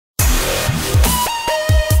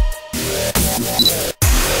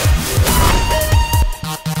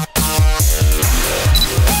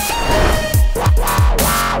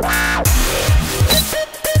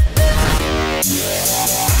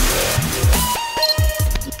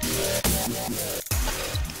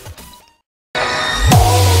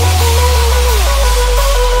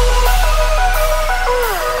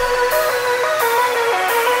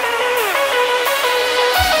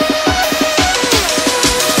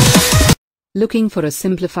Looking for a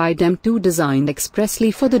simplified M2 designed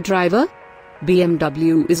expressly for the driver?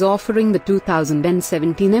 BMW is offering the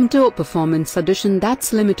 2017 M2 Performance Edition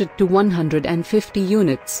that's limited to 150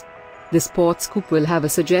 units. The sports coupe will have a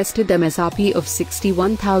suggested MSRP of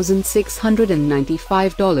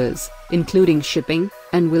 $61,695, including shipping,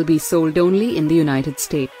 and will be sold only in the United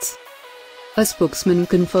States. A spokesman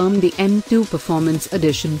confirmed the M2 Performance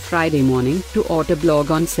Edition Friday morning to Autoblog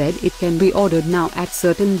and said it can be ordered now at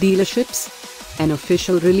certain dealerships. An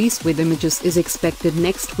official release with images is expected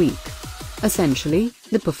next week. Essentially,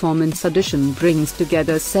 the Performance Edition brings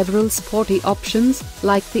together several sporty options,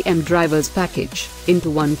 like the M Drivers package, into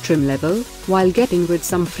one trim level, while getting rid of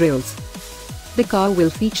some frills. The car will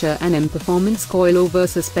feature an M Performance coilover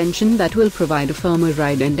suspension that will provide a firmer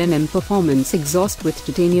ride and an M Performance exhaust with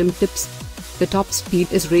titanium tips. The top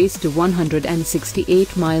speed is raised to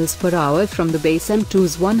 168 miles per hour from the base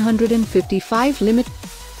M2's 155 limit.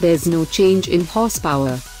 There's no change in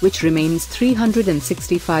horsepower, which remains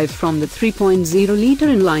 365 from the 3.0-liter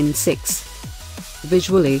inline-six.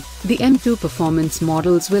 Visually, the M2 Performance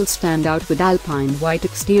models will stand out with alpine white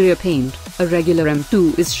exterior paint. A regular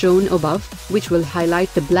M2 is shown above, which will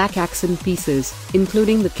highlight the black accent pieces,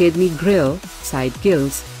 including the kidney grille, side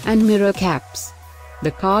grills, and mirror caps. The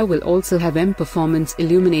car will also have M Performance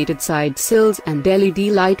illuminated side sills and LED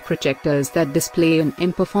light projectors that display an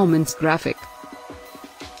M Performance graphic.